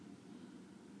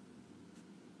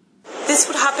this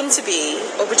would happen to be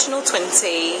original 20,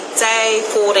 day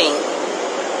 14.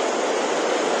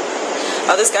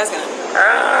 Oh, this guy's gonna...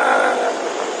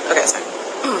 Okay, sorry.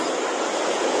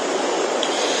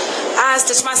 I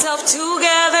stitch myself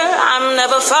together, I'm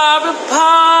never far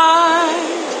apart.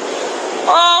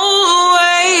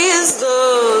 Always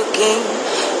looking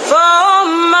for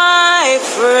my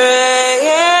friend.